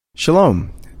Shalom.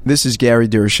 This is Gary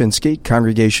Durashinsky,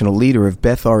 Congregational Leader of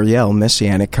Beth Ariel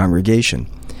Messianic Congregation.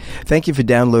 Thank you for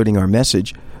downloading our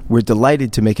message. We're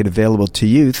delighted to make it available to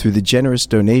you through the generous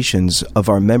donations of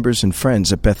our members and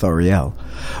friends at Beth Ariel.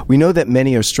 We know that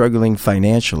many are struggling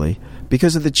financially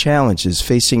because of the challenges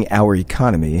facing our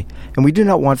economy, and we do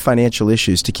not want financial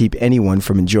issues to keep anyone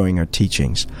from enjoying our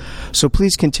teachings. So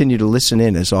please continue to listen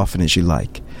in as often as you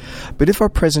like. But if our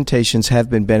presentations have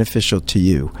been beneficial to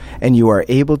you, and you are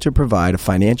able to provide a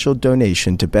financial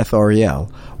donation to Beth Ariel,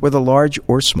 whether large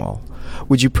or small,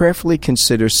 would you prayerfully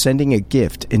consider sending a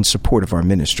gift in support of our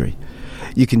ministry?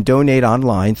 You can donate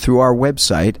online through our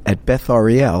website at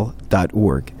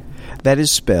bethariel.org. That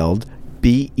is spelled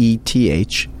BETHARIEL.org.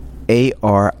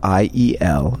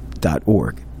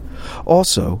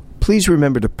 Also, please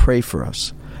remember to pray for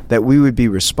us, that we would be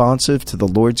responsive to the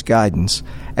Lord's guidance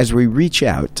as we reach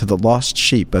out to the lost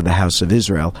sheep of the house of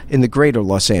Israel in the greater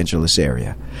Los Angeles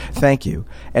area. Thank you,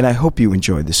 and I hope you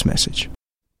enjoyed this message.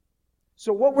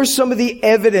 So what were some of the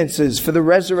evidences for the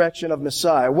resurrection of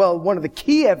Messiah? Well, one of the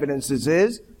key evidences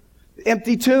is the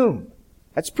empty tomb.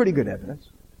 That's pretty good evidence.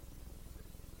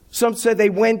 Some said they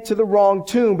went to the wrong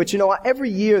tomb, but every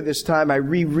year this time I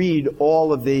reread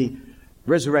all of the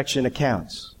resurrection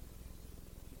accounts.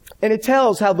 And it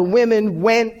tells how the women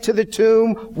went to the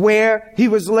tomb where he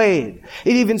was laid.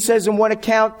 It even says in one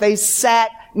account they sat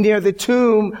near the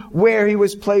tomb where he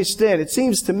was placed in. It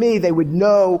seems to me they would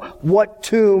know what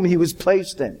tomb he was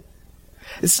placed in.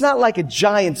 It's not like a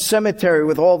giant cemetery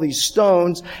with all these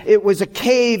stones. It was a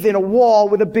cave in a wall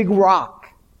with a big rock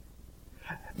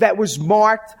that was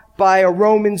marked by a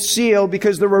Roman seal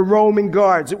because there were Roman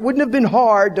guards. It wouldn't have been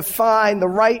hard to find the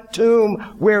right tomb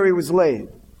where he was laid.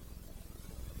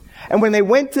 And when they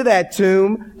went to that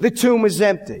tomb, the tomb was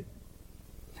empty.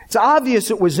 It's obvious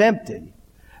it was empty,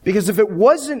 because if it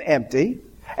wasn't empty,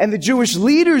 and the Jewish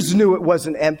leaders knew it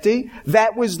wasn't empty,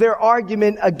 that was their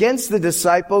argument against the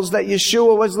disciples that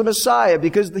Yeshua was the Messiah,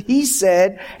 because he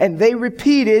said, and they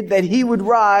repeated, that he would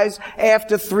rise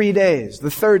after 3 days,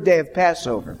 the third day of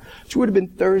Passover, which would have been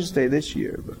Thursday this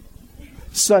year, but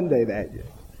Sunday that year.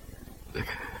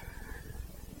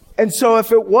 And so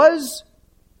if it was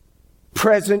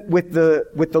present with the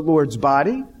Lord's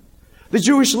body, the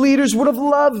Jewish leaders would have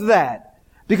loved that,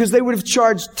 because they would have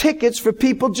charged tickets for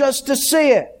people just to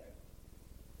see it.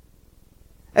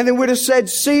 And they would have said,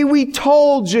 "See, we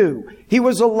told you he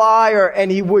was a liar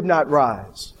and he would not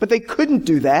rise." But they couldn't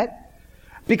do that,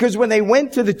 because when they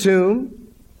went to the tomb,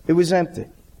 it was empty.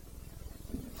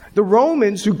 The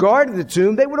Romans who guarded the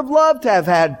tomb, they would have loved to have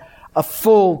had a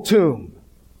full tomb,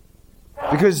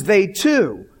 because they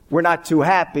too were not too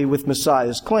happy with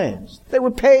Messiah's claims. They were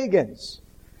pagans.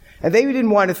 And they didn't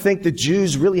want to think the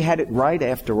Jews really had it right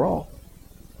after all.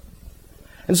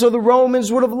 And so the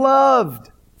Romans would have loved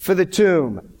for the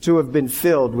tomb to have been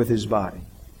filled with his body.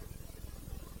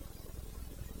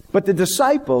 But the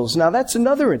disciples, now that's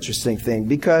another interesting thing,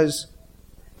 because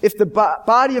if the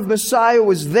body of Messiah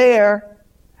was there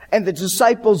and the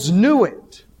disciples knew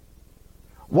it,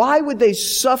 why would they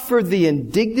suffer the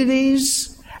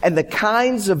indignities and the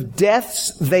kinds of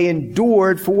deaths they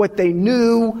endured for what they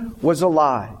knew was a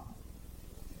lie?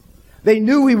 They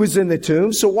knew he was in the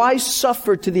tomb, so why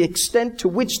suffer to the extent to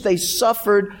which they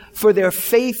suffered for their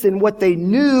faith in what they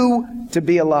knew to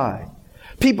be a lie?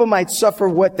 People might suffer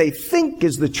what they think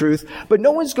is the truth, but no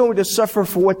one's going to suffer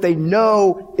for what they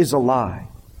know is a lie.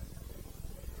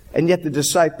 And yet the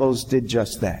disciples did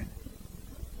just that.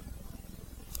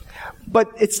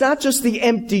 But it's not just the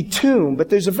empty tomb, but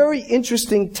there's a very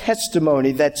interesting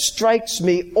testimony that strikes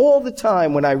me all the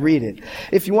time when I read it.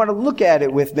 If you want to look at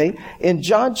it with me, in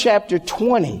John chapter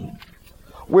 20,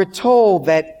 we're told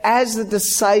that as the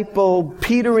disciple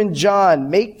Peter and John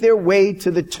make their way to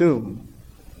the tomb.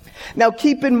 Now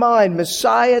keep in mind,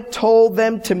 Messiah told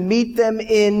them to meet them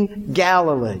in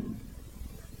Galilee,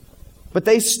 but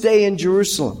they stay in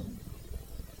Jerusalem.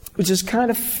 Which is kind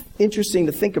of interesting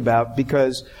to think about,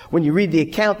 because when you read the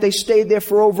account, they stayed there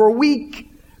for over a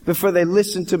week before they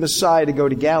listened to Messiah to go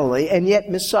to Galilee. And yet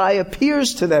Messiah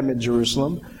appears to them in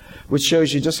Jerusalem, which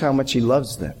shows you just how much he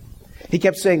loves them. He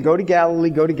kept saying, "Go to Galilee,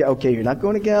 go to Galilee." Okay, you're not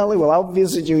going to Galilee? Well, I'll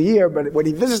visit you here. But when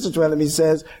he visits them, he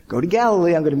says, "Go to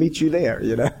Galilee, I'm going to meet you there,"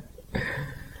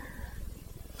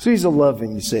 So he's a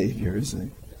loving Savior, isn't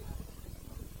he?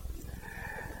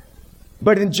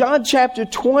 But in John chapter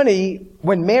 20,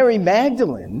 when Mary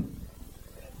Magdalene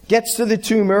gets to the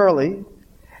tomb early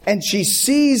and she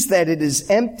sees that it is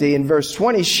empty, in verse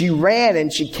 20, she ran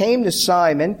and she came to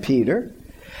Simon, Peter,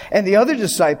 and the other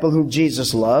disciple whom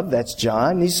Jesus loved, that's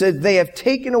John. He said, "They have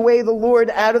taken away the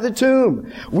Lord out of the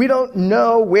tomb. We don't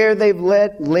know where they've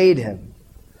laid him."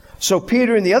 So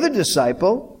Peter and the other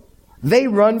disciple, they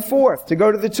run forth to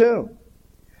go to the tomb.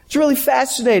 It's really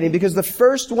fascinating because the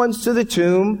first ones to the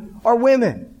tomb are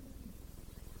women,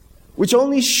 which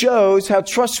only shows how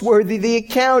trustworthy the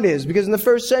account is, because in the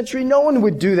first century, no one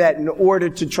would do that in order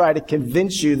to try to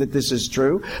convince you that this is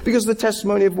true, because the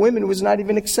testimony of women was not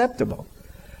even acceptable.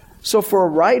 So for a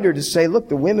writer to say, look,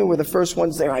 the women were the first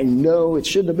ones there, I know it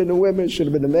shouldn't have been the women, it should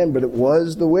have been the men, but it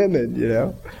was the women, you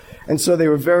know. And so they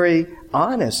were very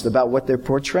honest about what they're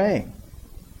portraying.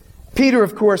 Peter,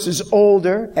 of course, is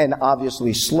older and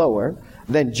obviously slower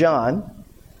than John.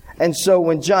 And so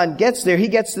when John gets there, he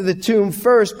gets to the tomb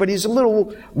first, but he's a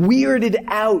little weirded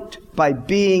out by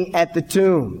being at the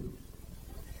tomb.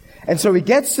 And so he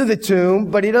gets to the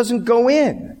tomb, but he doesn't go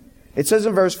in. It says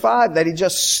in verse 5 that he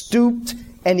just stooped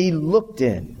and he looked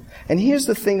in. And here's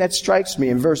the thing that strikes me.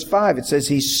 In verse 5, it says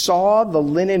he saw the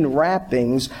linen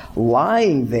wrappings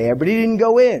lying there, but he didn't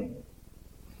go in.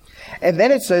 And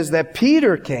then it says that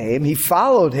Peter came, he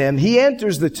followed him, he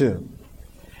enters the tomb.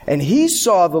 And he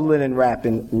saw the linen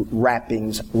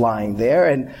wrappings lying there,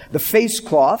 and the face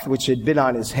cloth, which had been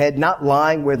on his head, not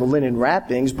lying where the linen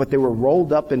wrappings, but they were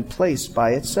rolled up and placed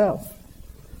by itself.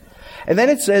 And then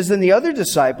it says, then the other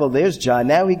disciple, there's John,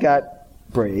 now he got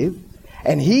brave,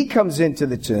 and he comes into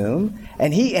the tomb,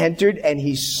 and he entered, and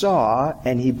he saw,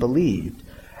 and he believed.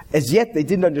 As yet they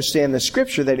didn't understand the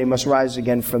scripture that he must rise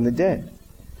again from the dead.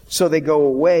 So they go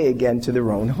away again to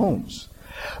their own homes.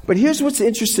 But here's what's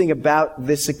interesting about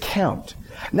this account.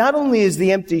 Not only is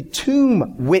the empty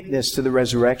tomb witness to the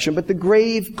resurrection, but the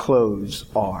grave clothes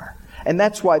are. And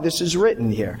that's why this is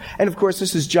written here. And of course,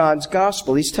 this is John's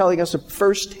gospel. He's telling us a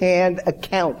first-hand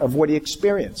account of what he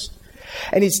experienced.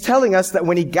 And he's telling us that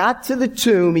when he got to the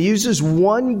tomb, he uses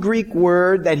one Greek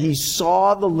word that he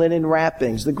saw the linen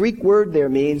wrappings. The Greek word there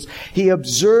means he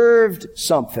observed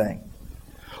something.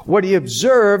 What he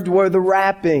observed were the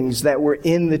wrappings that were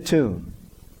in the tomb.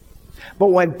 But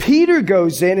when Peter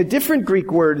goes in, a different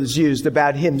Greek word is used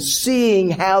about him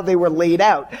seeing how they were laid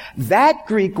out. That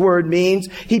Greek word means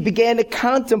he began to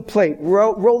contemplate,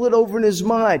 roll it over in his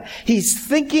mind. He's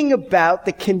thinking about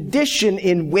the condition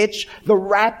in which the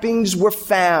wrappings were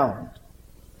found.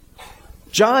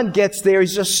 John gets there,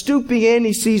 he's just stooping in,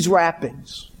 he sees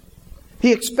wrappings.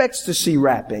 He expects to see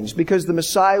wrappings because the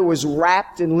Messiah was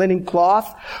wrapped in linen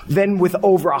cloth, then with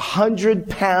over 100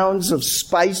 pounds of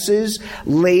spices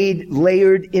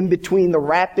layered in between the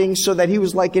wrappings so that he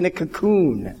was like in a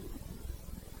cocoon.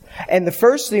 And the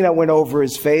first thing that went over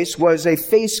his face was a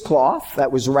face cloth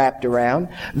that was wrapped around.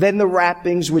 Then the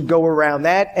wrappings would go around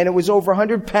that, and it was over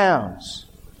 100 pounds.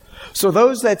 So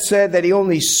those that said that he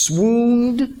only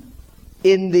swooned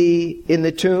in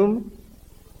the tomb,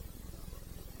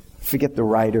 forget the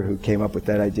writer who came up with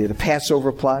that idea, the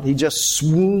Passover plot. He just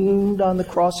swooned on the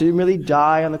cross. He didn't really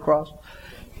die on the cross.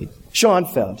 Hugh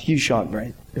Schonfeld,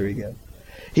 right? There we go.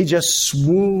 He just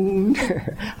swooned.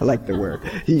 I like the word.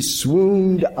 He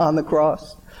swooned on the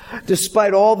cross.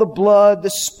 Despite all the blood, the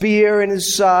spear in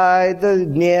his side, the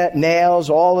nails,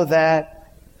 all of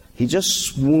that, he just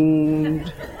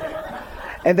swooned.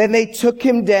 And then they took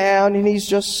him down, and he's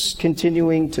just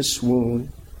continuing to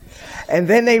swoon. And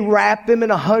then they wrap him in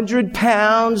 100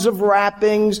 pounds of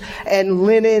wrappings and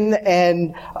linen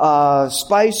and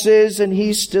spices, and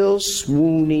he's still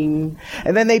swooning.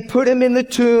 And then they put him in the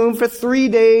tomb for 3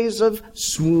 days of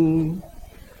swoon.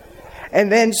 And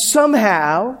then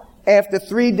somehow, after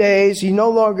 3 days, he no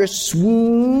longer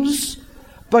swoons,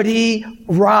 but he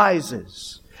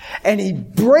rises. And he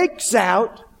breaks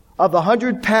out of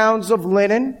 100 pounds of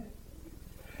linen,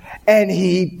 and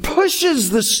he pushes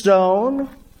the stone.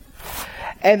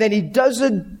 And then he does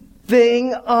a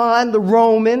thing on the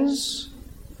Romans,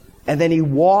 and then he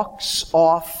walks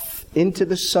off into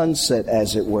the sunset,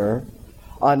 as it were,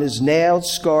 on his nailed,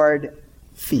 scarred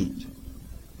feet.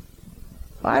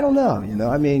 I don't know,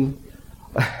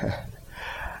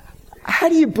 how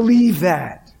do you believe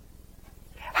that?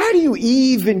 How do you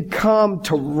even come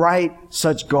to write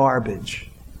such garbage?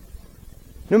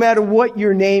 No matter what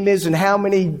your name is and how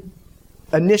many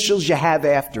initials you have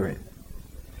after it.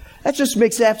 That just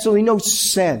makes absolutely no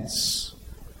sense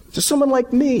to someone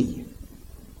like me.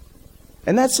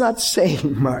 And that's not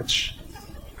saying much.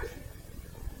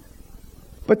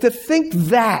 But to think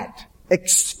that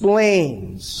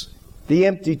explains the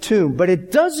empty tomb, but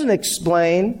it doesn't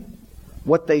explain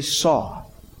what they saw.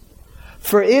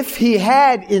 For if he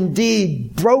had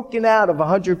indeed broken out of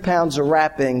 100 pounds of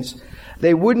wrappings,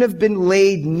 they wouldn't have been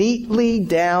laid neatly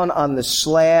down on the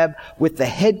slab with the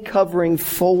head covering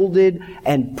folded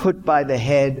and put by the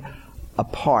head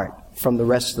apart from the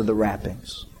rest of the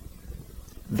wrappings.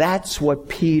 That's what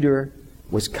Peter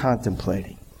was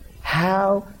contemplating.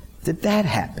 How did that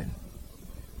happen?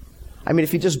 I mean,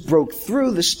 if he just broke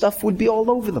through, the stuff would be all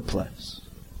over the place.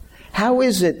 How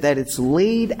is it that it's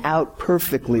laid out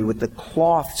perfectly with the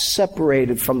cloth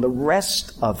separated from the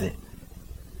rest of it?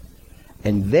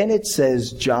 And then it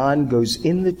says John goes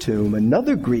in the tomb.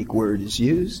 Another Greek word is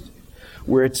used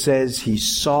where it says he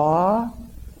saw,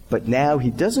 but now he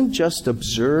doesn't just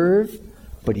observe,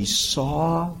 but he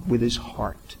saw with his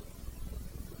heart.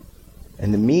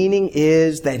 And the meaning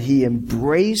is that he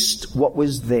embraced what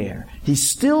was there. He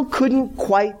still couldn't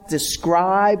quite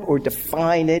describe or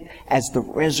define it as the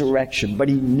resurrection, but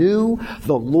he knew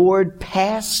the Lord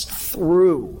passed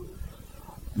through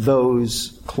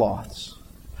those cloths,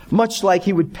 much like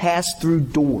he would pass through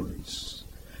doors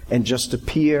and just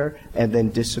appear and then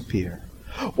disappear.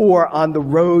 Or on the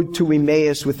road to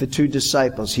Emmaus with the two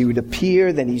disciples, he would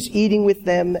appear, then he's eating with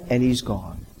them, and he's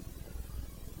gone.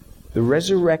 The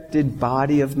resurrected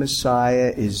body of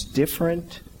Messiah is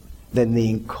different than the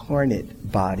incarnate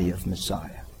body of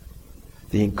Messiah.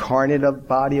 The incarnate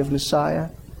body of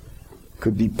Messiah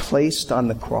could be placed on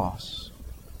the cross,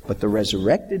 but the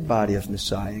resurrected body of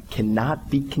Messiah cannot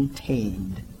be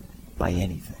contained by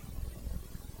anything.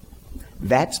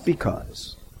 That's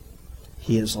because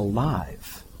he is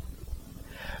alive.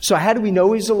 So how do we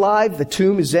know he's alive? The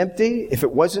tomb is empty. If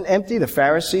it wasn't empty, the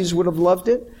Pharisees would have loved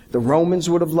it. The Romans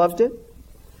would have loved it.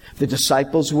 The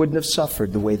disciples wouldn't have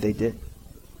suffered the way they did.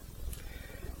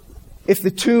 If the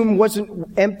tomb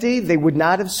wasn't empty, they would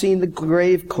not have seen the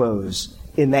grave clothes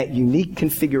in that unique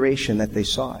configuration that they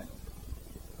saw it.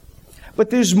 But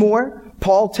there's more.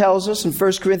 Paul tells us in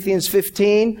 1 Corinthians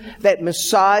 15 that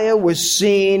Messiah was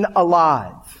seen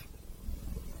alive.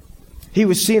 He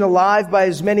was seen alive by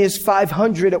as many as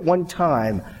 500 at one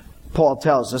time, Paul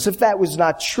tells us. If that was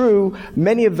not true,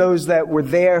 many of those that were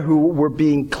there who were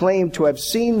being claimed to have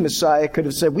seen Messiah could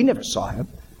have said, we never saw him.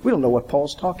 We don't know what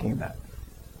Paul's talking about.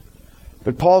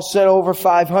 But Paul said over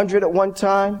 500 at one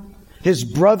time. His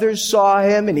brothers saw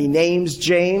him, and he names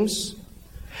James.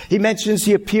 He mentions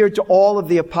he appeared to all of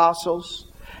the apostles.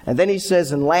 And then he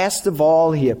says, and last of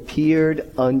all, he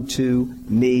appeared unto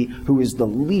me, who is the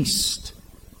least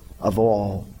of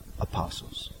all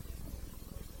apostles.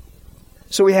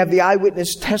 So we have the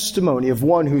eyewitness testimony of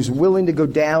one who's willing to go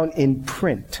down in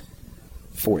print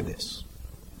for this.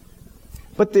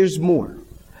 But there's more.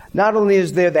 Not only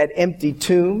is there that empty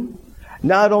tomb,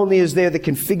 not only is there the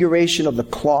configuration of the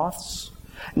cloths,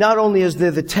 not only is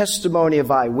there the testimony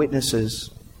of eyewitnesses,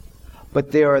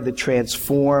 but there are the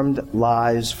transformed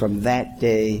lives from that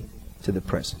day to the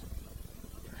present.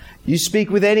 You speak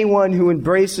with anyone who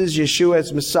embraces Yeshua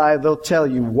as Messiah, they'll tell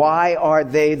you, why are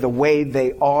they the way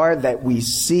they are, that we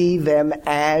see them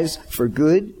as for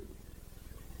good?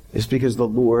 It's because the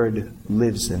Lord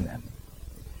lives in them.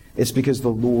 It's because the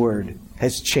Lord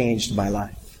has changed my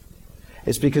life.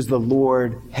 It's because the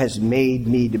Lord has made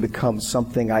me to become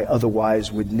something I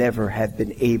otherwise would never have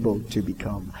been able to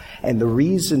become. And the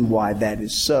reason why that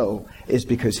is so is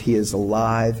because He is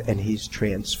alive and He's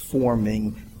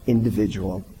transforming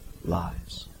individual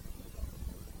lives.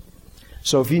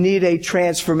 So if you need a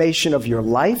transformation of your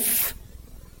life,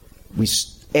 we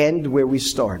end where we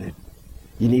started.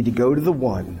 You need to go to the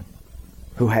one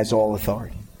who has all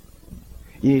authority.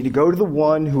 You need to go to the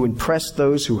one who impressed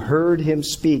those who heard him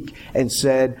speak and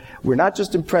said, we're not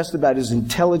just impressed about his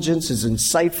intelligence, his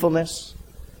insightfulness.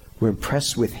 We're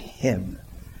impressed with him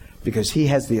because he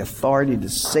has the authority to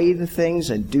say the things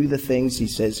and do the things he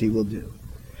says he will do.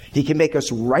 He can make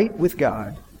us right with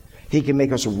God. He can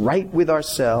make us right with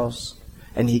ourselves.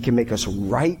 And he can make us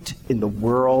right in the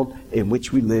world in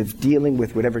which we live, dealing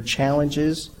with whatever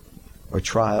challenges or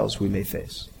trials we may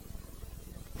face.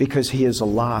 Because he is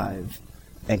alive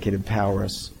and can empower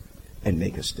us and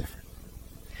make us different.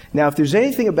 Now, if there's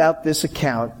anything about this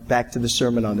account, back to the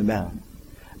Sermon on the Mount,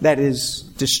 that is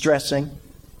distressing,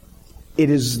 it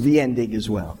is the ending as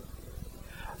well.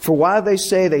 For while they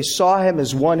say they saw him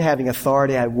as one having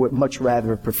authority, I would much rather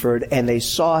have preferred, and they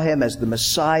saw him as the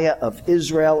Messiah of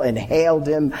Israel and hailed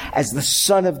him as the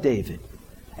Son of David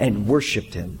and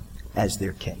worshipped him as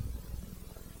their king.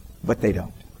 But they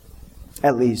don't.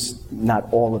 At least,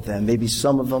 not all of them. Maybe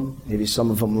some of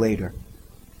them later.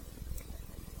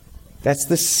 That's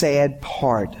the sad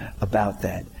part about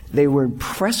that. They were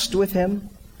impressed with him.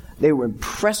 They were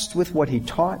impressed with what he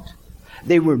taught.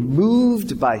 They were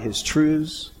moved by his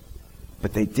truths,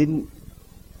 but they didn't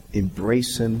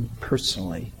embrace him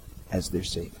personally as their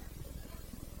Savior.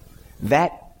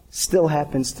 That still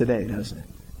happens today, doesn't it?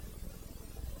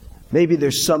 Maybe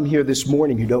there's some here this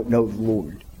morning who don't know the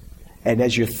Lord. And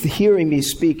as you're hearing me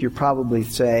speak, you're probably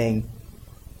saying,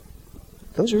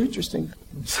 those are interesting.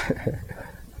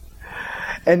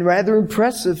 And rather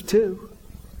impressive, too.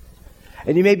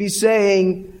 And you may be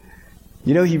saying,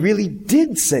 you know, he really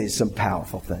did say some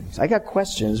powerful things. I got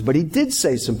questions, but he did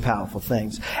say some powerful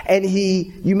things. And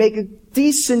you make a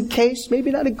decent case, maybe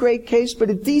not a great case,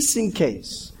 but a decent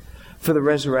case for the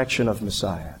resurrection of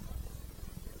Messiah.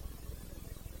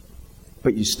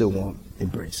 But you still won't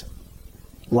embrace him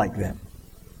like them.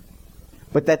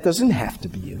 But that doesn't have to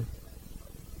be you.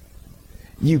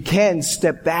 You can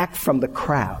step back from the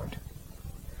crowd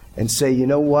and say, you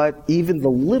know what? Even the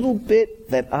little bit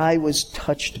that I was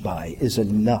touched by is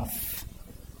enough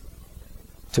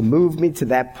to move me to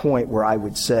that point where I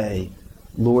would say,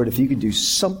 Lord, if you could do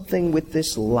something with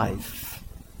this life,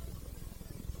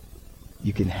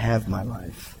 you can have my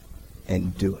life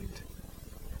and do it.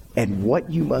 And what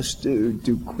you must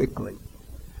do quickly.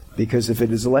 Because if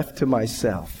it is left to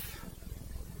myself,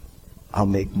 I'll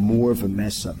make more of a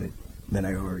mess of it than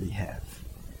I already have.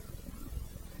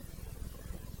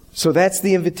 So that's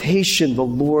the invitation the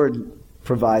Lord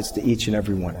provides to each and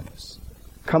every one of us.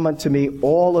 Come unto me,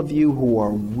 all of you who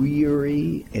are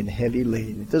weary and heavy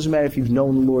laden. It doesn't matter if you've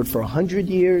known the Lord for 100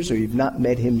 years or you've not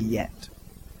met him yet.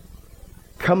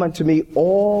 Come unto me,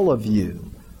 all of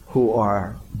you who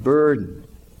are burdened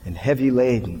and heavy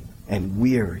laden and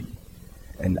weary,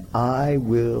 and I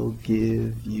will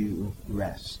give you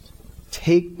rest.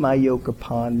 Take my yoke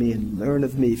upon me and learn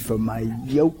of me, for my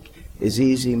yoke is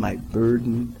easy, my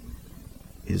burden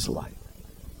is light.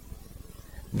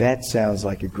 That sounds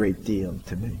like a great deal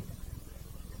to me.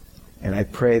 And I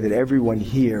pray that everyone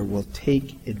here will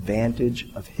take advantage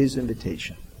of his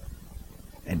invitation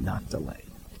and not delay.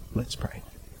 Let's pray.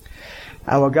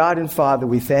 Our God and Father,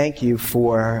 we thank you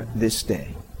for this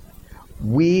day.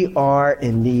 We are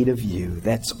in need of you.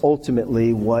 That's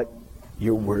ultimately what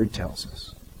your word tells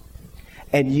us.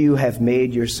 And you have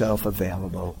made yourself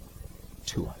available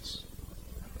to us.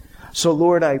 So,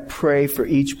 Lord, I pray for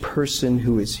each person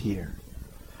who is here.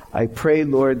 I pray,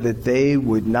 Lord, that they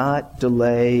would not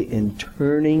delay in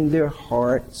turning their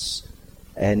hearts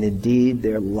and indeed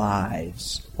their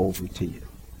lives over to you.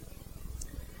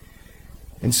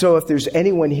 And so if there's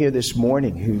anyone here this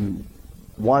morning who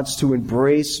wants to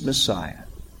embrace Messiah,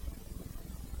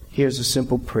 here's a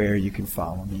simple prayer you can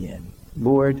follow me in.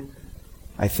 Lord,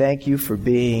 I thank you for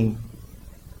being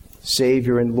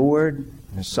Savior and Lord,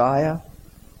 Messiah.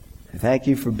 I thank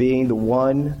you for being the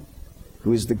one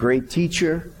who is the great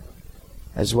teacher,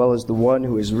 as well as the one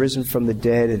who is risen from the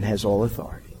dead and has all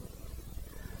authority.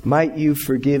 Might you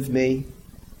forgive me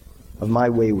of my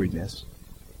waywardness,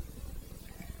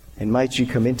 and might you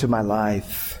come into my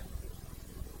life,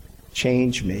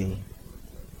 change me,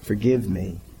 forgive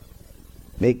me,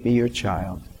 make me your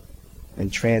child,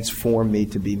 and transform me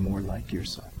to be more like your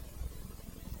Son.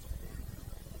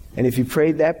 And if you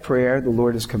prayed that prayer, the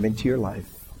Lord has come into your life.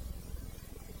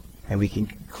 And we can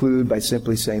conclude by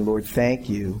simply saying, Lord, thank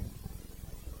you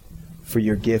for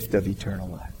your gift of eternal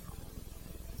life.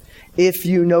 If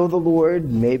you know the Lord,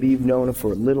 maybe you've known him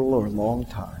for a little or a long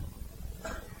time,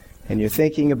 and you're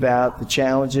thinking about the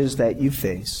challenges that you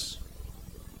face,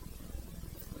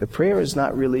 the prayer is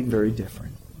not really very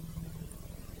different.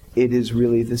 It is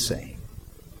really the same.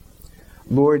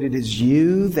 Lord, it is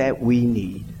you that we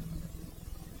need,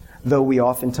 though we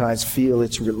oftentimes feel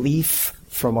it's relief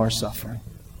from our suffering.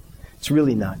 It's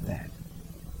really not that.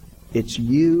 It's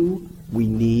you we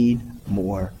need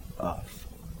more of,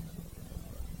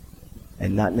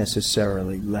 and not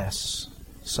necessarily less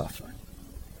suffering.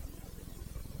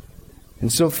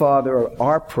 And so, Father,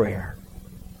 our prayer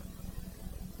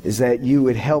is that you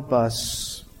would help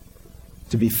us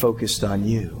to be focused on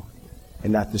you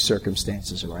and not the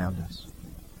circumstances around us.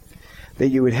 That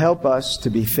you would help us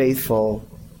to be faithful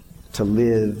to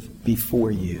live before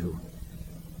you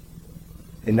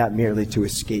and not merely to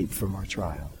escape from our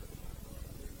trial.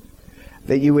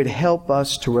 That you would help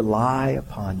us to rely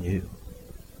upon you,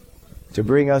 to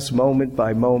bring us moment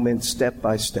by moment, step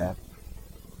by step,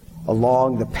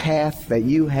 along the path that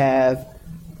you have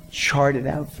charted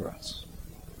out for us.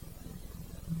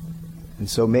 And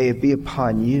so may it be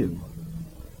upon you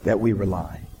that we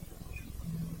rely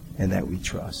and that we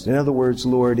trust. In other words,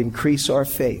 Lord, increase our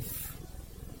faith.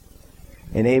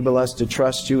 Enable us to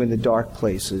trust you in the dark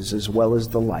places as well as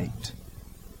the light.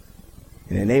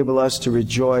 And enable us to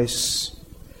rejoice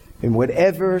in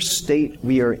whatever state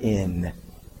we are in,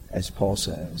 as Paul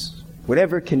says,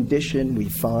 whatever condition we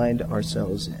find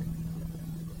ourselves in.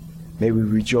 May we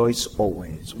rejoice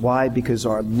always. Why? Because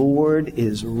our Lord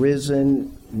is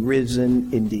risen,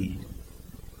 risen indeed.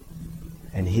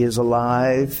 And he is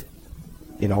alive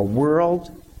in our world,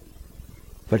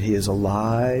 but he is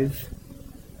alive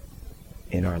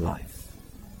in our life.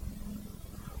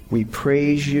 We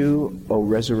praise you, O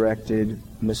resurrected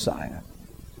Messiah.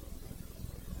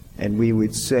 And we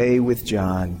would say with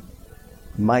John,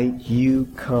 might you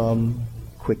come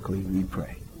quickly, we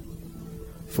pray.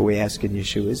 For we ask in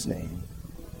Yeshua's name.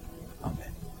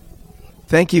 Amen.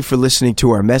 Thank you for listening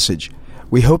to our message.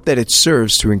 We hope that it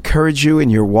serves to encourage you in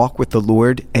your walk with the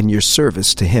Lord and your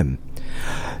service to Him.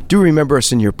 Do remember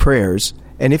us in your prayers,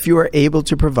 and if you are able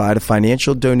to provide a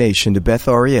financial donation to Beth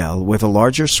Ariel, whether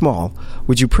large or small,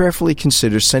 would you prayerfully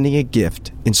consider sending a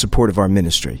gift in support of our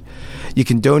ministry? You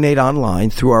can donate online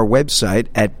through our website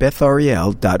at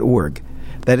bethariel.org.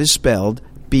 That is spelled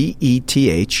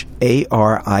BETHARIEL.org.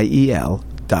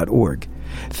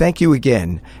 Thank you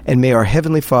again, and may our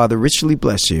Heavenly Father richly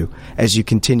bless you as you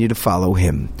continue to follow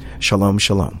Him. Shalom,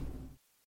 shalom.